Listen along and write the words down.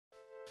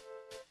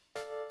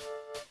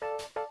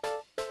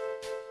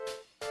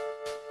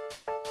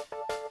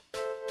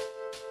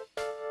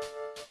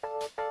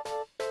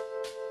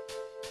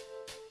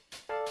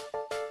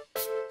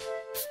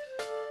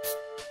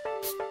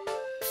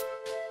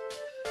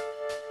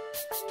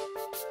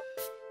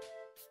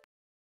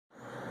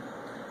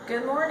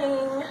Good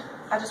morning.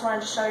 I just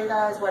wanted to show you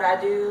guys what I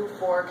do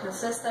for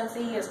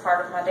consistency as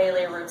part of my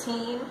daily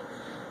routine.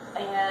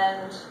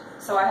 And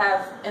so I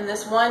have, in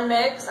this one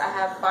mix, I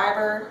have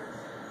fiber,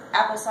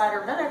 apple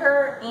cider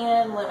vinegar,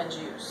 and lemon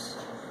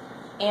juice.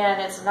 And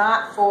it's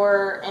not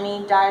for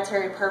any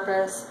dietary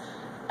purpose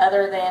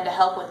other than to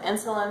help with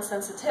insulin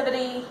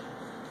sensitivity,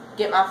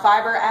 get my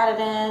fiber added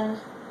in,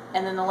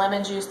 and then the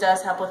lemon juice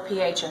does help with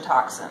pH and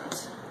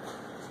toxins.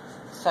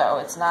 So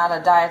it's not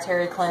a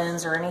dietary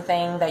cleanse or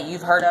anything that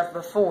you've heard of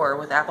before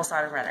with apple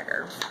cider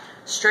vinegar.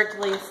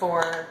 Strictly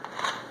for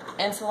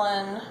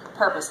insulin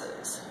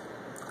purposes.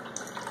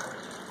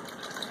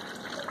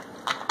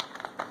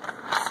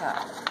 So,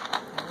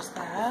 there's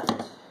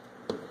that.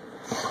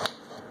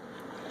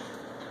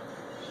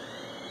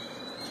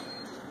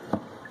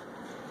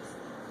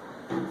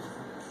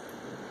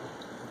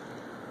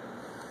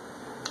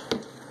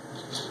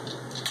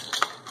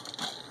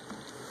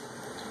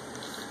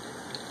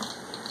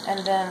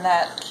 And then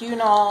that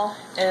Qnol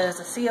is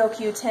a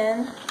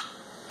COQ10,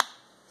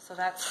 so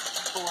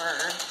that's for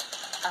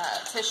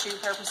tissue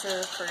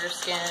purposes for your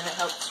skin. It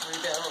helps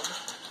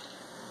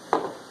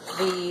rebuild.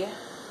 The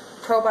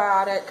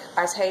probiotic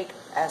I take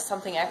as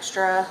something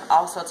extra. I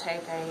also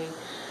take a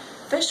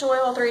fish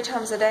oil 3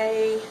 times a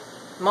day,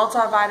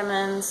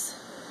 multivitamins,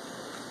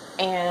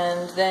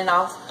 and then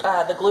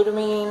the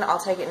glutamine, I'll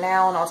take it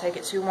now and I'll take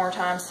it 2 more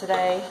times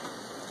today.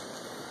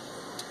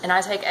 And I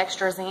take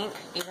extra zinc,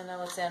 even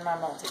though it's in my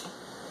multi.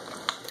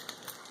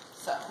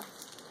 So,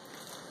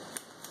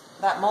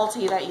 that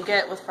multi that you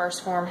get with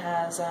First Form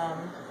has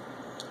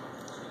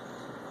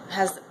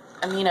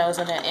aminos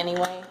in it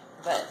anyway,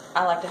 but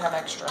I like to have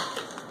extra.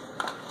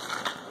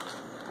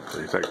 So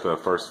you take the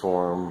First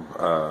Form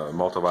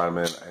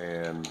multivitamin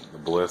and the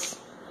Bliss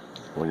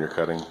when you're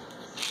cutting,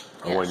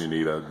 or when you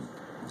need a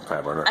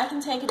fat burner. I can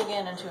take it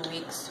again in 2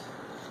 weeks.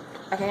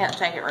 I can't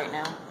take it right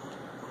now.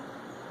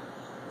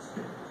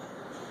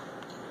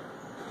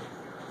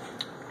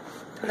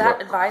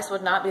 That advice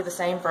would not be the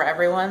same for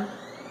everyone.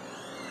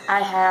 I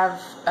have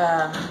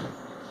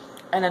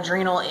an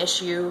adrenal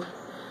issue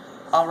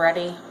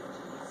already,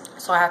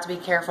 so I have to be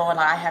careful and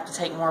I have to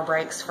take more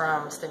breaks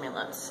from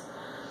stimulants.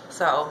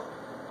 So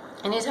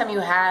anytime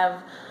you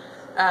have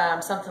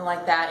something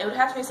like that, it would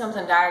have to be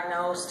something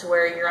diagnosed to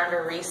where you're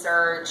under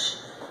research,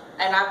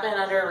 and I've been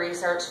under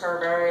research for a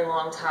very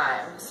long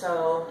time.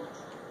 So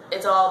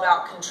it's all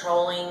about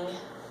controlling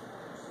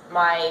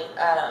my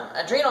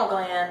adrenal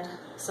gland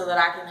so that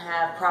I can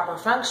have proper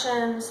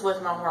functions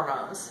with my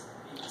hormones.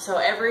 So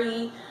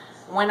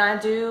when I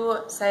do,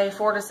 say,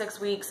 4 to 6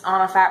 weeks on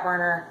a fat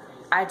burner,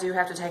 I do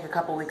have to take a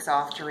couple weeks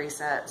off to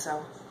reset.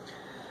 So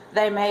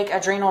they make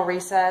adrenal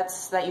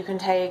resets that you can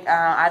take.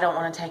 I don't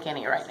want to take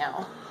any right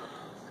now.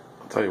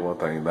 I'll tell you one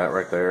thing, that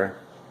right there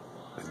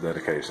is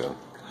dedication.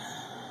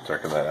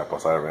 Drinking that apple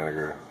cider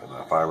vinegar and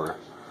that fiber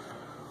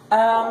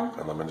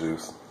and lemon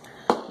juice.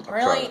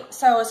 Really,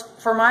 so as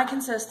for my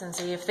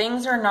consistency, if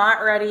things are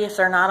not ready, if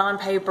they're not on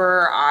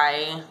paper,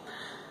 I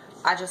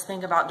just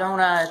think about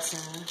donuts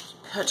and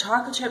put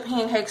chocolate chip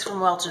pancakes from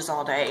Welch's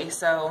all day.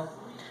 So,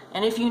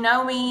 and if you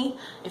know me,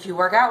 if you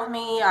work out with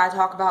me, I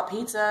talk about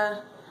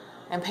pizza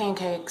and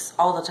pancakes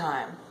all the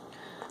time.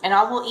 And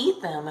I will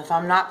eat them if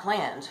I'm not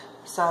planned,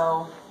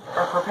 or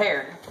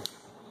prepared.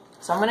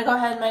 So I'm going to go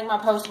ahead and make my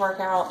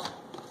post-workout.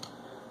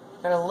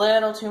 Got a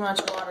little too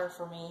much water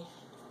for me.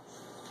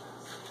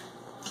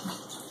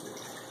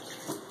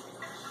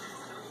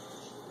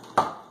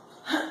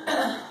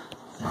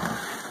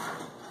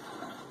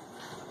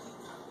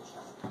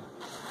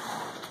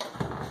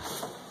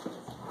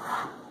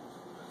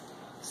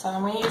 So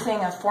I'm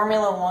using a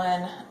Formula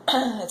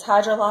 1. It's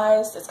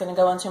hydrolyzed. It's going to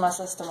go into my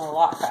system a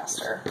lot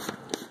faster.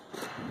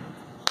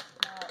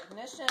 Now,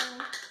 ignition.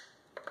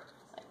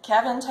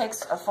 Kevin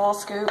takes a full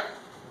scoop.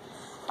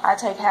 I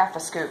take half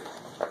a scoop.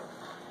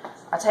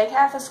 I take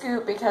half a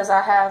scoop because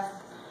I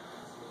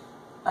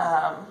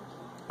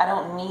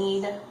don't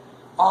need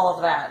all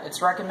of that.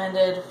 It's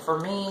recommended for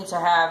me to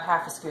have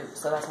half a scoop,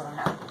 so that's what I'm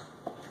having.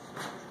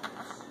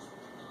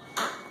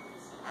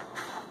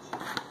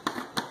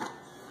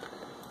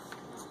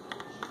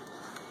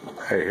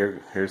 Hey,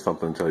 here's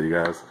something to tell you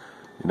guys.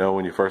 You know,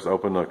 when you first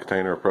open a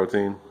container of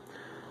protein,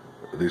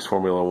 these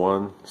Formula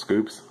 1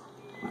 scoops,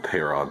 they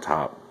are on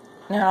top.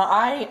 Now,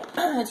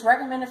 it's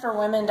recommended for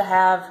women to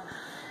have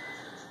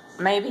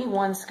maybe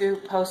 1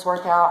 scoop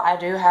post-workout. I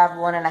do have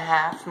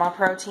 1.5. My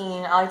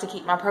protein, I like to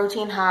keep my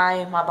protein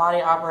high. My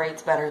body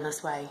operates better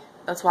this way.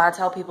 That's why I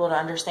tell people to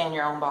understand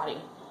your own body.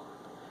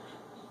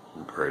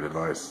 Great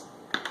advice.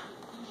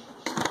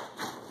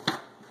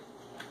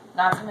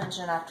 Not to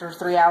mention, after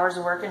 3 hours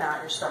of working out,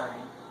 you're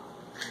starving.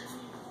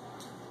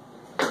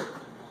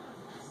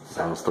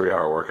 So those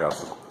 3-hour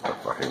workouts are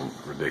fucking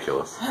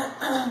ridiculous.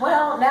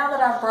 Well, now that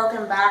I've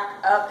broken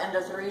back up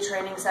into 3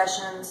 training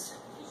sessions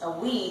a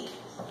week,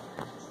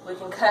 we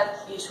can cut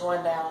each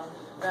one down.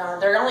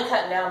 They're only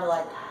cutting down to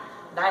like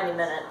 90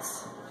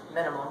 minutes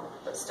minimum,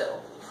 but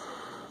still.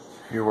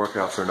 Your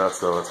workouts are nuts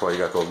though, that's why you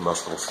got those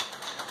muscles.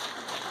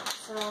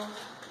 So,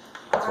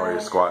 That's why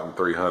you're squatting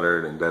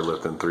 300 and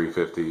deadlifting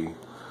 350,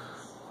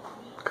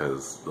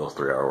 because those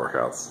 3-hour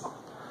workouts,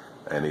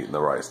 and eating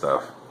the right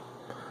stuff.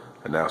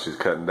 And now she's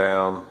cutting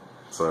down,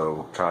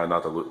 so trying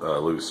not to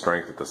lose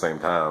strength at the same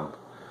time.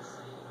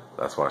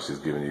 That's why she's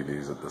giving you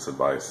this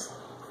advice.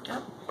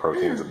 Yep.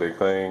 Protein's a big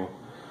thing.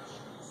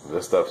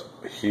 This stuff's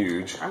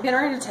huge. I'm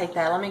getting ready to take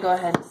that. Let me go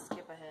ahead and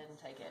skip ahead and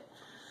take it.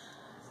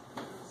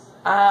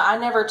 I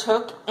never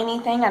took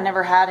anything. I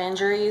never had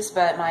injuries,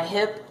 but my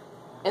hip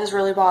is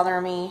really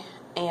bothering me,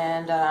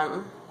 and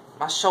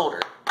my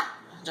shoulder,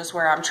 just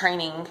where I'm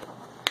training.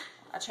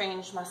 I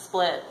changed my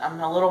split. I'm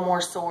a little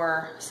more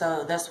sore,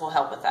 so this will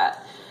help with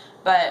that.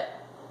 But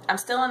I'm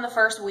still in the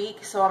first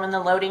week, so I'm in the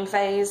loading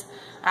phase.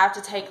 I have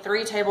to take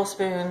 3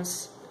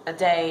 tablespoons a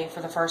day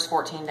for the first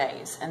 14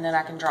 days, and then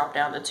I can drop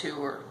down to 2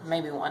 or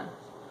maybe 1.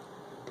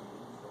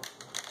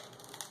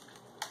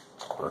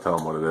 I'll tell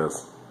them what it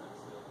is.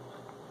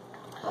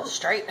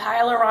 Straight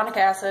hyaluronic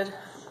acid.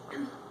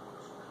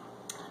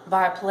 But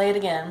I play it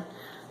again.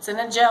 It's in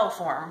a gel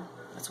form.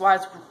 That's why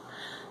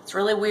it's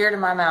really weird in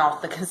my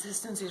mouth. The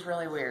consistency is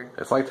really weird.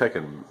 It's like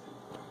taking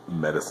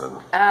medicine.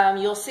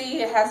 You'll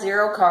see it has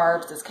 0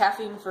 carbs. It's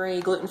caffeine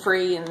free, gluten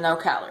free, and no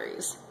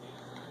calories.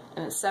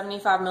 And it's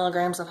 75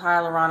 milligrams of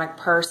hyaluronic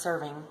per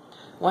serving.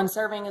 1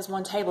 serving is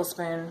 1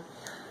 tablespoon.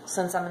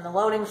 Since I'm in the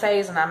loading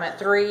phase and I'm at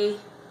 3,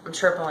 I'm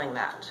tripling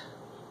that.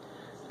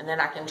 And then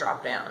I can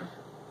drop down.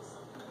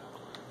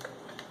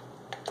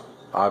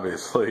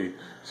 Obviously,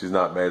 she's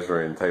not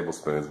measuring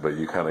tablespoons, but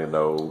you kind of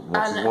know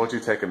once you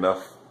take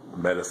enough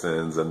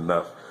medicines and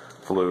enough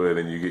fluid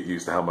and you get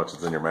used to how much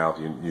is in your mouth,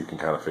 you can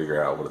kind of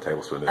figure out what a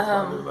tablespoon is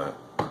by doing that.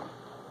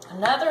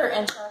 Another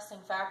interesting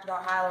fact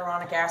about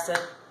hyaluronic acid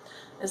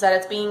is that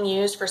it's being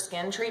used for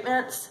skin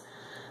treatments.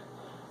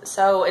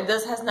 So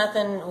this has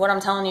nothing, what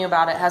I'm telling you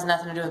about it has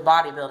nothing to do with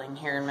bodybuilding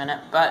here in a minute,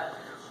 but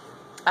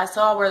I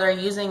saw where they're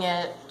using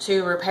it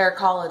to repair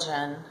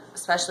collagen,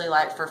 especially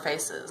like for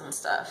faces and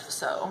stuff.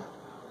 So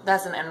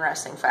that's an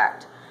interesting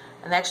fact.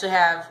 And they actually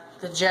have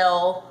the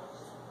gel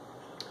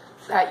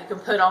that you can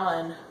put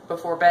on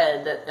before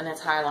bed, and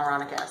it's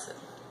hyaluronic acid.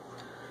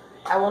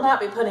 I will not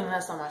be putting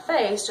this on my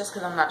face just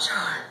because I'm not sure.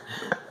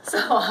 So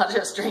I'll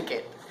just drink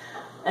it.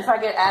 If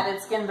I get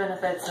added skin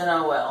benefits, then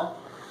oh well.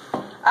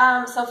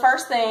 So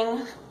first thing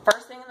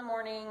in the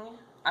morning,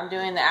 I'm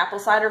doing the apple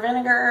cider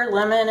vinegar,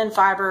 lemon, and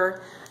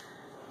fiber.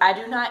 I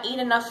do not eat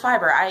enough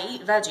fiber. I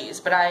eat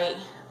veggies, but I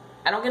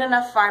don't get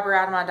enough fiber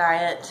out of my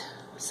diet,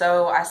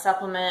 so I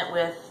supplement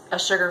with a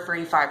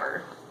sugar-free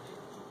fiber.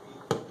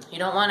 You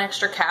don't want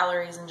extra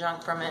calories and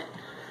junk from it.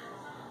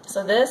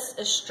 So this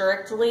is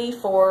strictly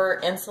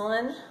for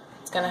insulin.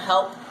 It's going to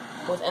help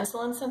with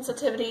insulin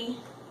sensitivity,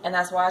 and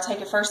that's why I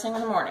take it first thing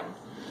in the morning.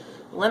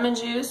 Lemon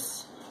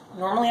juice.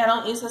 Normally I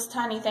don't use this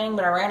tiny thing,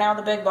 but I ran out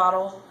of the big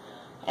bottle,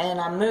 and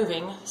I'm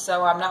moving,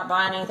 so I'm not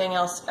buying anything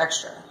else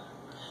extra.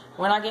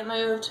 When I get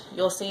moved,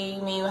 you'll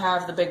see me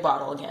have the big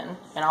bottle again,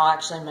 and I'll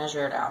actually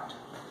measure it out.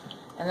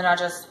 And then I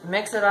just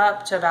mix it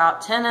up to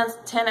about 10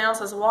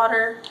 ounces of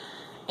water,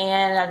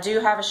 and I do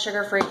have a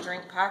sugar-free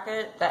drink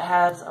packet that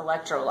has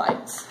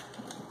electrolytes.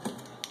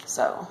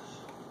 So,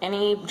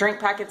 any drink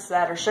packets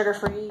that are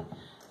sugar-free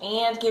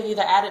and give you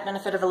the added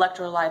benefit of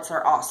electrolytes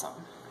are awesome.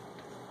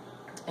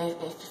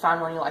 If you find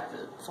one you like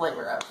the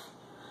flavor of.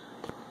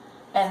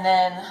 And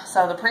then,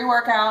 so the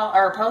pre-workout,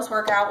 or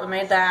post-workout, we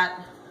made that.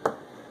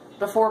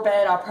 Before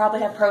bed, I'll probably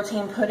have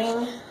protein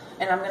pudding,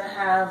 and I'm going to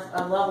have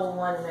a level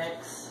 1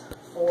 mix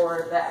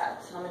for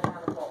that. Let me find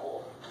a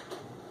bowl.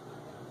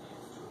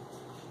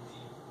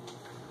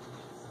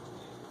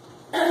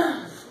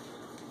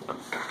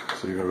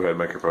 So you're going to go ahead and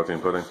make your protein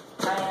pudding?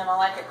 I am. I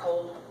like it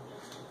cold.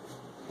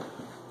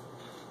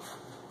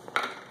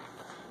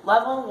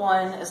 Level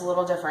 1 is a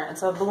little different.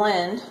 It's a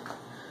blend,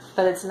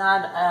 but it's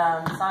not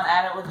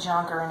added with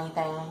junk or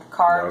anything.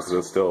 Carbs. No, because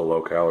it's still a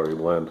low-calorie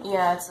blend.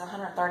 Yeah, it's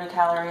 130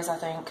 calories, I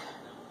think.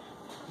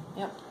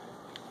 Yep.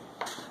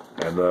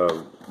 And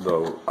the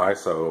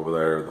ISO over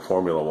there, the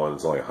Formula 1,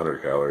 is only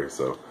 100 calories,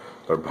 so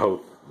they're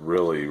both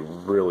really,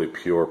 really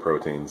pure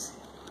proteins.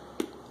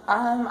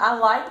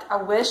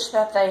 I wish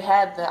that they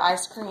had the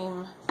ice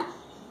cream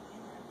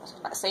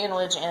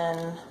sandwich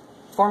in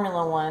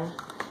Formula 1,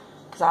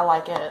 because I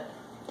like it.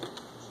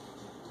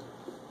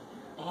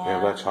 And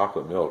yeah, that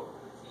chocolate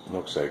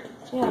milkshake.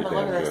 Yeah, but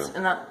look at this.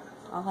 And I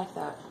like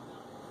that.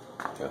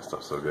 That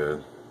stuff's so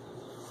good.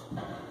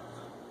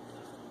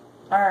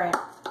 Alright.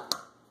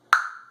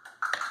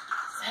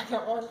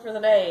 Second one for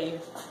the day.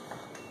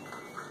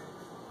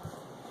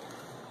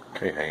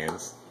 Okay,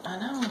 hands. I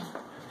know.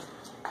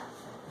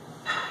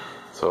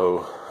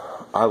 So,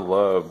 I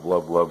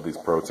love these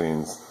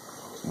proteins.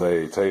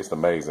 They taste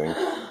amazing.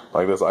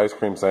 Like this ice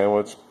cream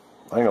sandwich,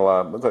 I ain't gonna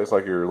lie, it tastes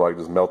like you're like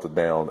just melted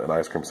down an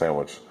ice cream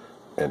sandwich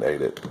and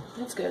ate it.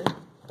 That's good.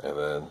 And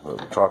then the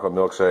chocolate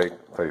milkshake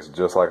tastes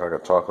just like a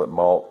chocolate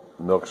malt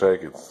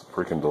milkshake. It's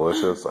freaking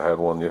delicious. I had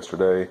one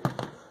yesterday.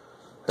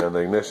 And the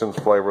Ignition's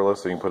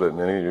flavorless, so you can put it in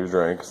any of your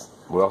drinks.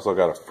 We also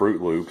got a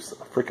Fruit Loops,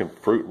 freaking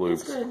Fruit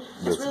Loops. It's good.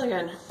 It's really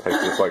good.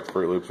 Tastes just like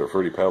Fruit Loops or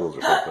Fruity Pebbles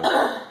or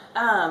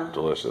something.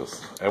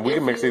 Delicious. And we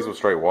can mix these with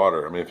straight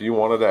water. I mean, if you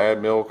wanted to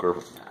add milk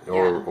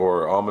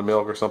or almond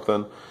milk or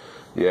something,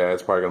 yeah,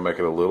 it's probably gonna make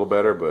it a little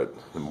better. But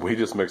we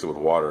just mix it with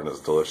water and it's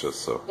delicious.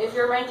 So if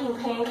you're making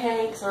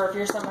pancakes or if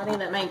you're somebody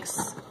that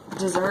makes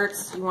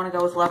desserts, you want to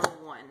go with level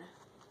 1.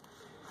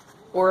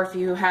 Or if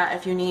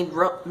you need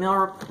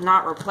meal,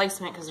 not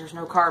replacement because there's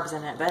no carbs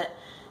in it, but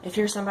if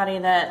you're somebody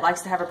that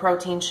likes to have a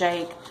protein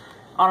shake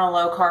on a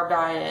low carb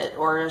diet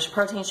or a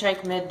protein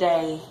shake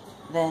midday,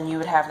 then you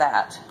would have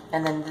that.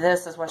 And then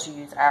this is what you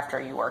use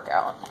after you work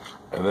out.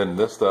 And then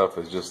this stuff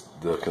is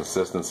just the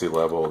consistency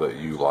level that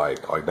you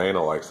like. Like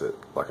Dana likes it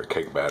like a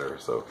cake batter,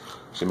 so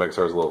she makes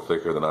hers a little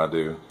thicker than I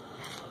do.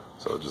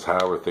 So just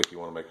however thick you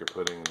want to make your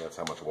pudding, that's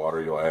how much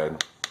water you'll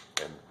add.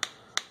 And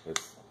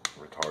it's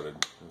retarded.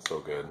 It's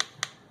so good.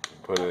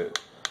 Put it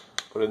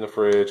in the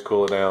fridge,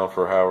 cool it down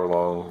for however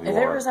long you want. If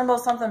it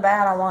resembles something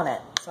bad, I want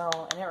it.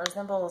 And it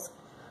resembles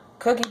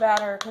cookie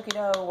batter, cookie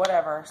dough,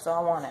 whatever, so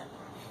I want it.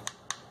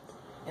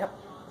 Yep.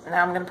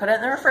 Now I'm going to put it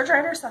in the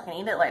refrigerator so I can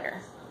eat it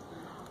later.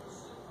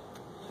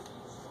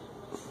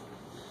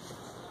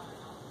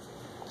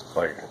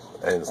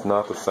 And it's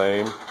not the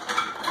same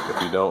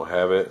if you don't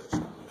have it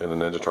in a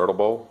Ninja Turtle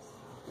bowl.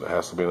 It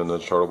has to be in a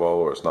Ninja Turtle bowl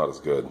or it's not as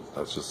good.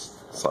 That's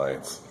just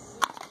science.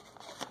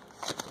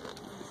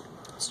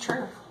 It's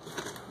true.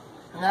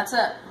 And that's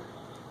it.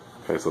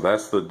 Okay, so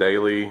that's the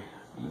daily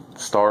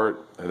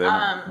start, and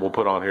then we'll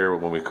put on here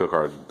when we cook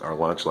our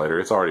lunch later.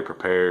 It's already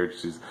prepared.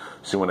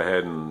 She went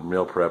ahead and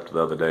meal prepped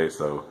the other day,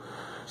 so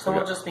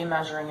we'll just be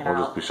measuring it out.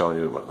 We'll just be showing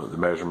you the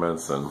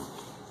measurements and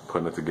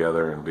putting it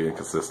together and being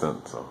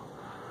consistent. So,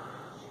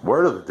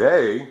 word of the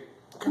day: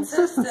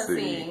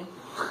 consistency.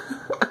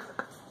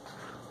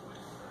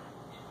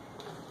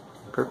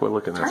 Kirk, quit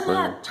looking at that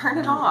spoon. Turn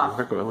it off.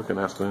 Kirk, quit looking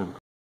at that spoon.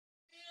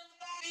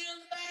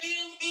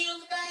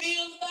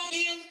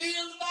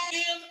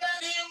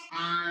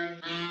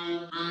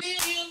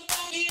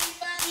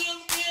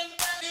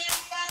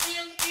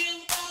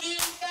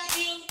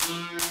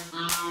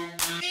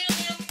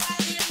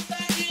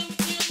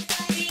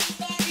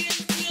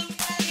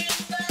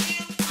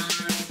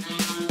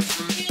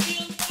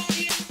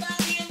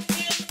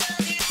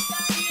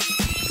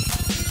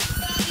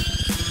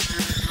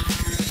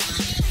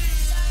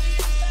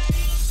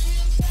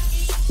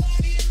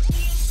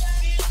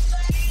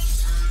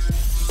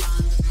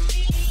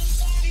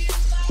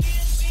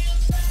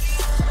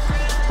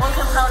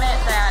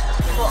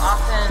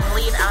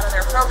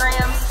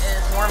 Programs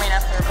is warming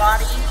up their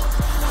body.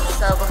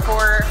 So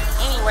before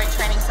any weight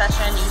training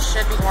session, you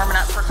should be warming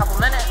up for a couple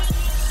minutes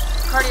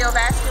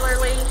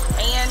cardiovascularly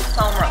and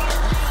foam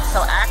rolling.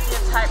 So active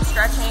type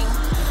stretching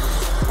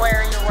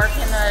where you're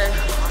working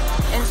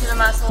into the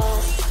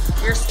muscles.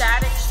 Your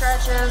static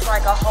stretches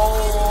like a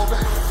hold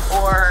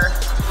or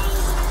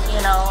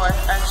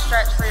a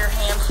stretch for your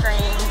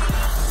hamstrings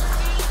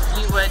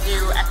you would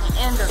do at the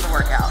end of the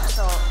workout.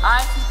 So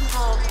I see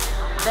people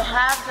that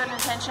have good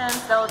intentions,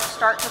 they'll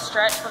start to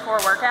stretch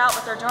before a workout,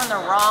 but they're doing the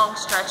wrong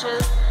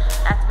stretches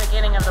at the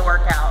beginning of the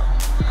workout.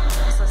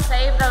 So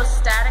save those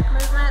static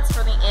movements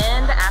for the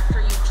end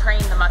after you've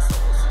trained the muscles.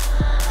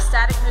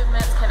 Static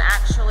movements can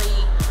actually,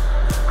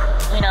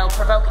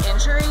 provoke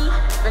injury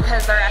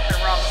because they're at the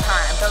wrong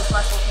time. Those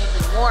muscles need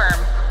to be warm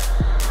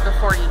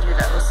before you do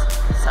those.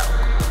 So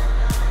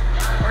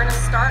we're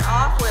gonna start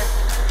off with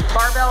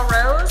barbell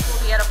rows.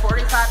 We'll be at a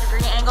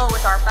 45-degree angle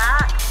with our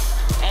back.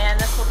 And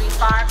this will be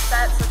 5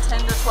 sets of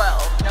 10 to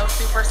 12. No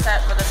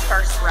superset for this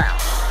first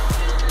round.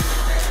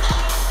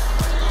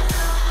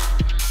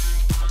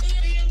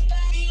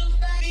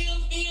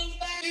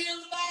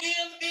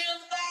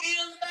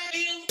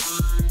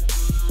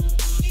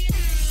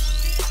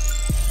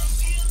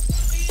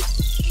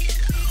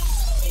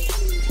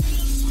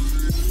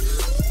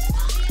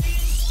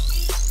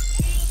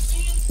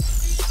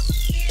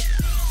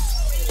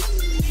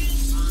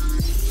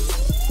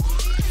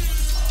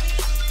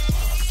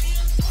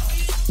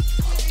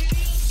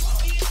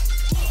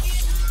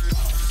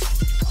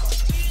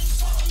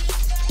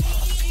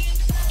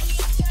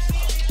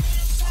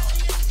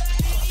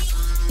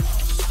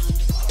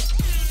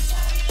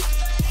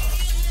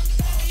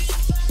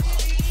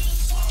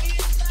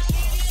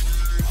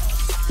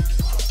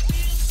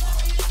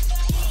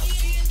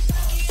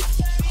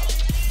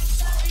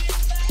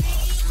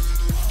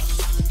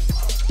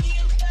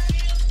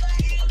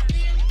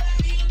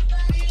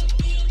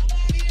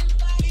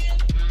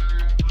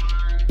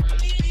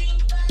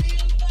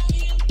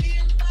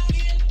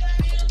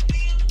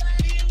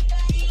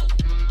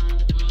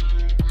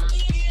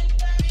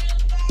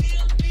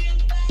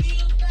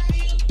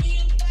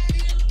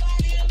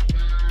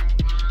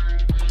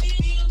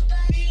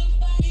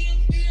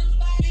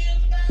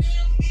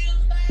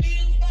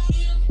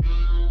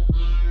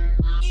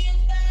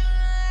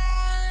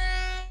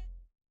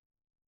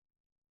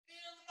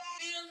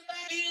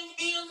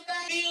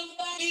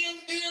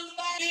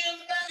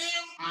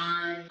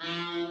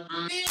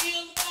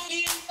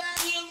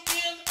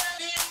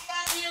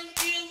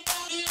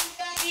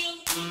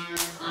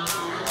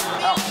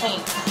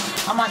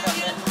 I'm not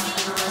doing it.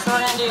 So we're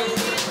gonna do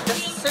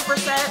this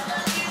superset,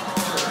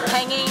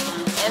 hanging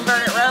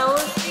inverted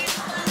rows,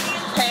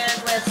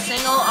 paired with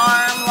single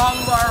arm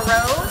long bar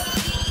rows,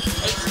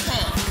 8 to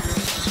 10.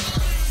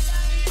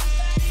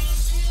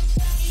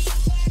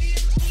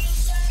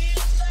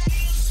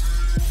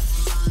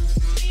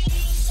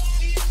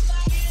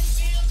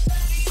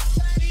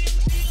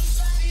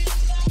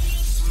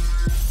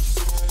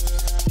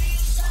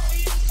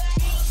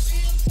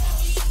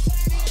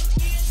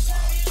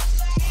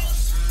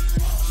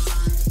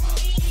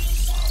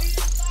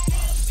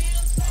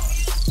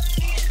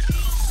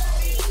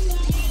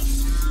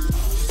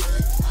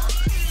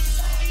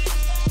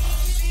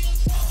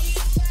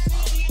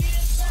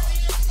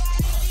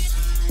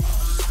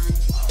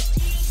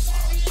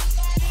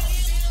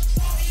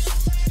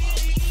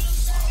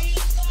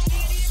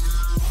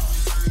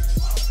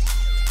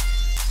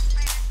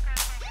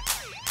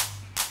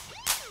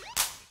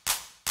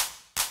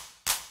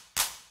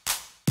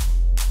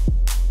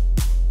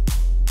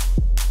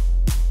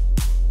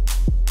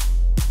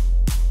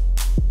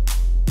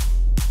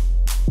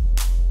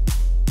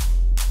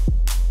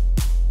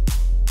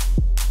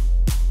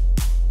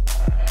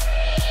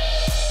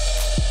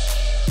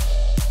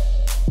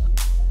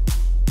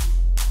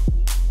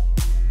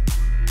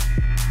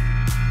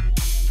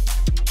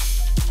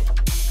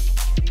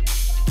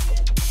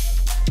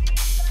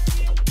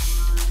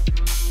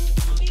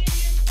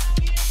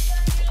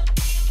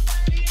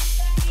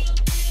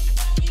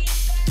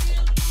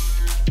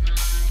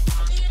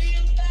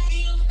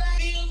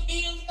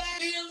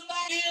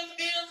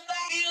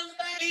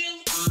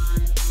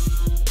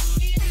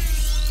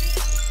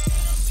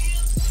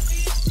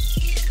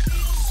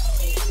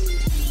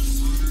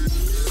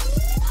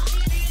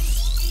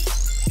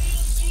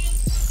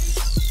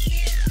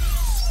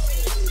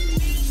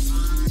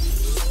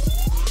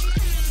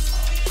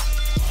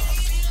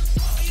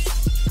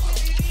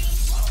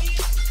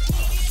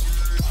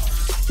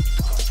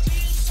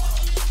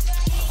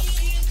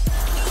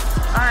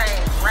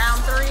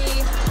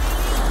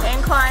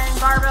 Incline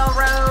barbell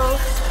row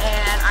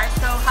and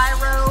ISO high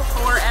row,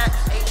 4x,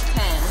 8 to 10.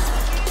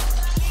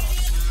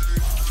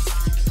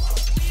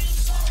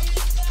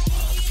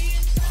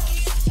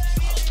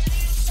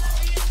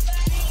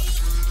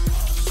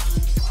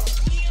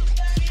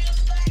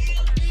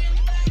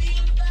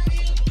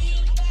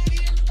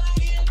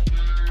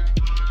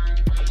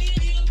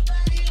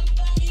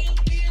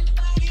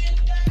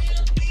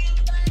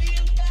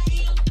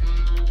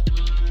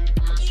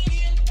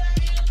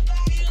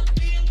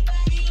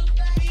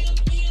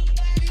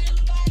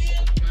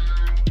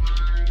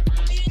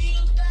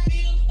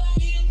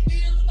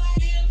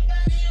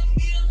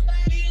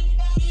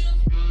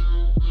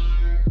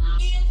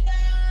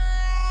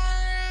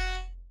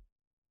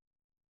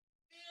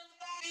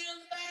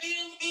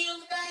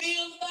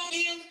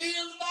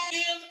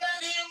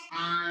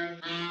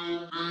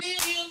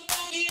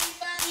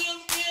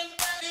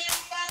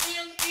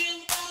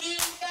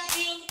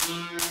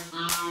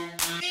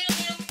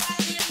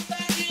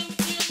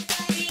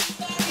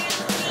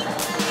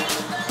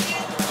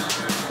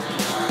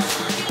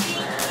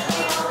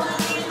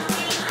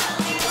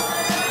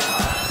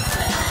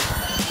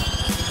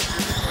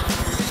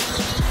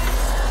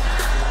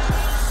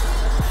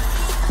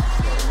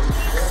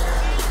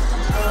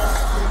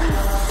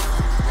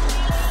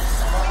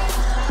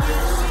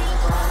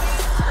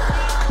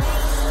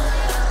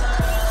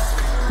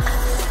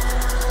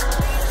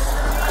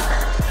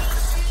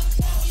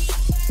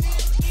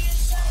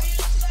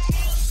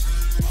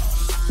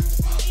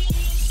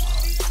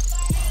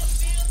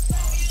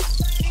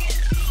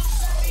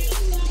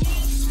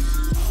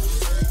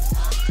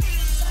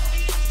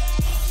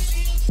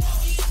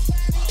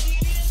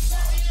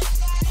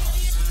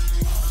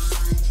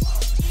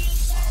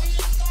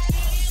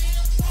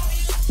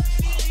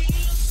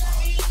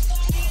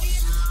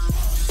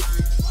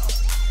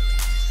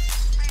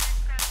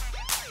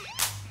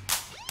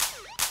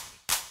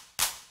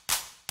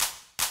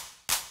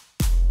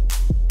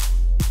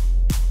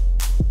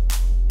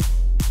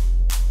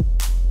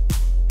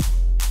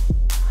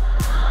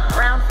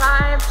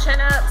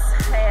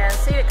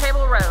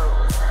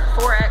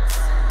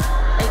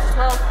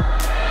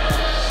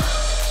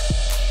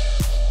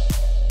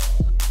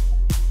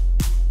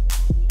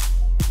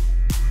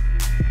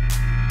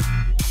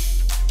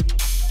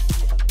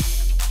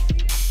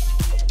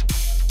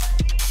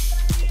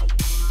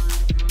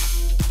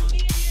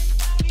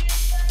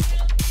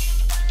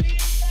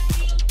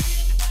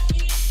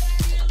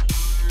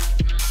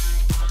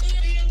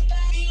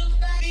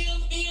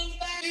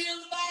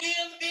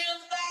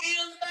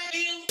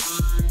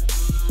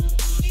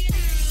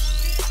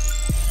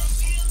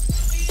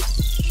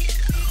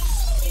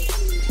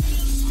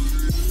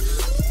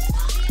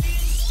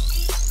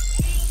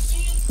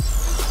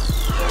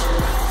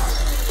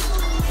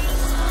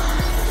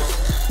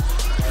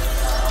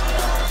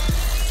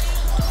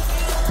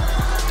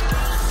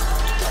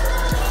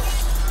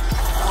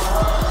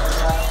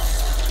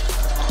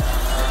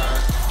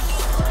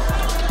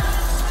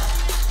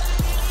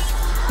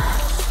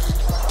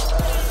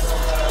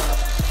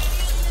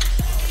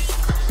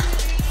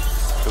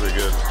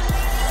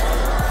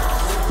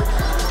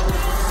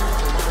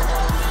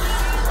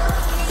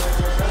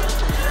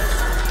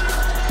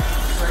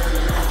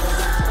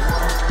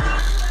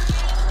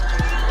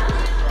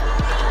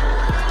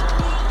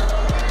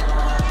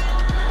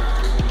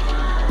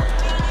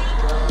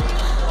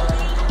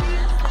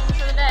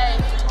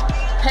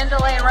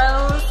 Pendlay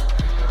Rows.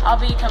 I'll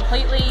be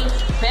completely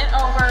bent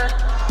over,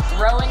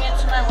 rowing it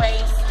to my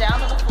waist, down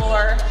to the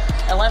floor,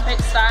 Olympic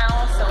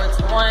style. So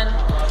it's 1,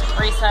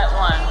 reset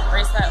 1,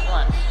 reset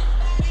 1.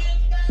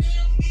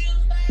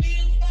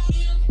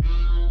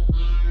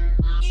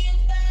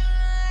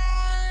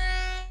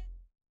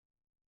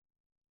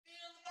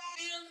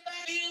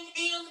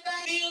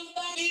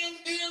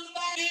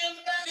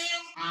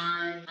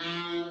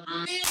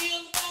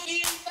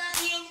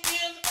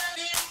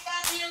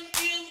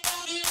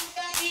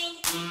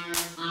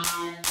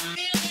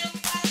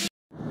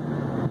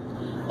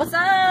 What's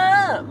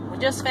up? We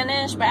just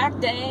finished back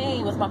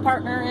day with my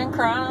partner in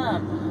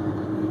crime.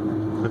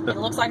 It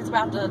looks like it's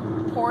about to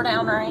pour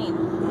down rain.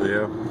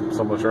 Yeah,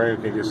 so much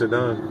rain, can't get shit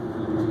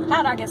done.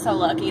 How'd I get so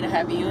lucky to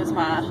have you as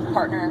my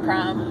partner in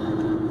crime?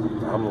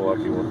 I'm the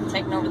lucky one.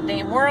 Taking over the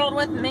damn world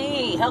with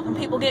me, helping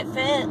people get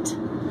fit.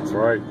 That's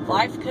right.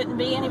 Life couldn't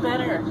be any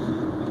better.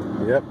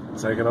 Yep,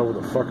 taking over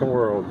the fucking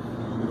world.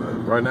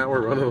 But right now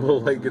we're running a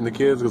little late getting the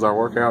kids because our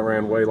workout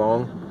ran way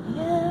long.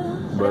 Yeah,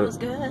 but it was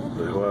good.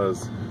 It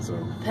was. So.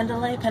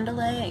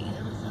 Pendlay.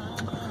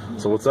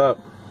 So what's up?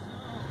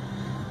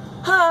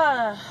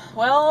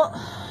 Well,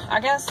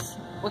 I guess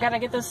we gotta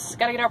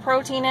get our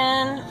protein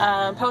in.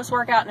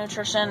 Post-workout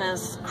nutrition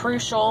is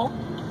crucial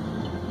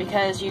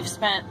because you've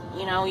spent,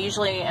 you know,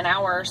 usually an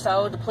hour or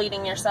so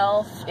depleting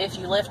yourself if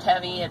you lift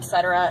heavy,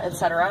 etc.,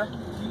 etc.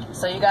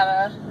 So you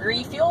gotta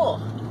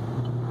refuel.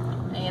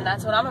 And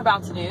that's what I'm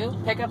about to do.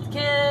 Pick up the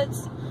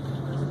kids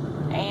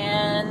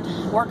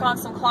and work on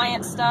some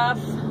client stuff.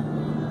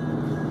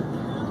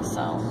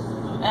 So,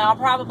 and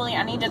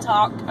I need to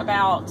talk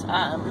about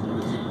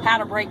how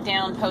to break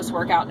down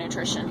post-workout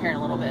nutrition here in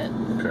a little bit.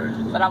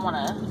 Okay. But I want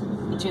to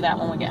do that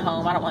when we get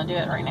home. I don't want to do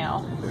it right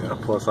now. Yeah,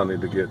 plus I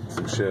need to get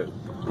some shit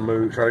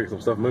moved, try to get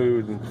some stuff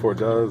moved before it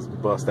does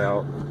bust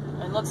out.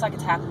 It looks like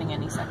it's happening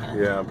any second.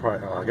 Yeah,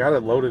 I got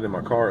it loaded in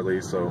my car at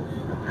least, so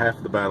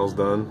half the battle's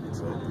done.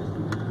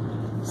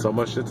 So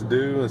much shit to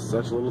do in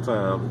such little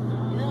time.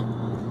 Yeah.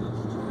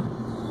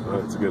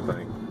 But it's a good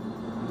thing.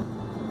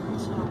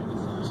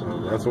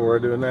 So that's what we're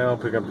doing now.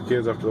 Pick up the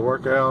kids after the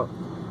workout.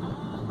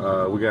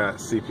 We got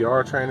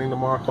CPR training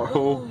tomorrow.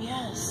 Oh,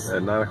 yes.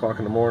 At 9 o'clock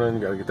in the morning.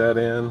 Got to get that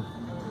in.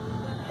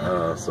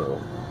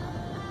 So.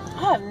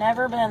 I have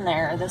never been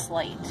there this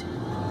late.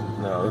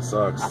 No, this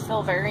sucks. I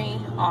feel very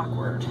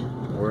awkward.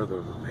 We're at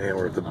the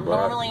I'm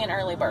butt. normally an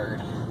early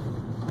bird.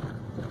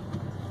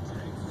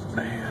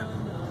 Man.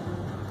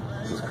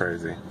 This is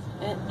crazy.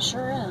 It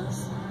sure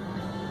is.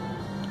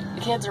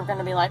 The kids are going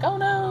to be like, oh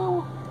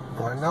no.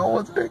 I know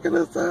what's picking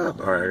us up.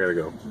 Alright, I gotta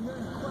go.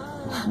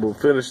 We'll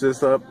finish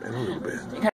this up in a little bit.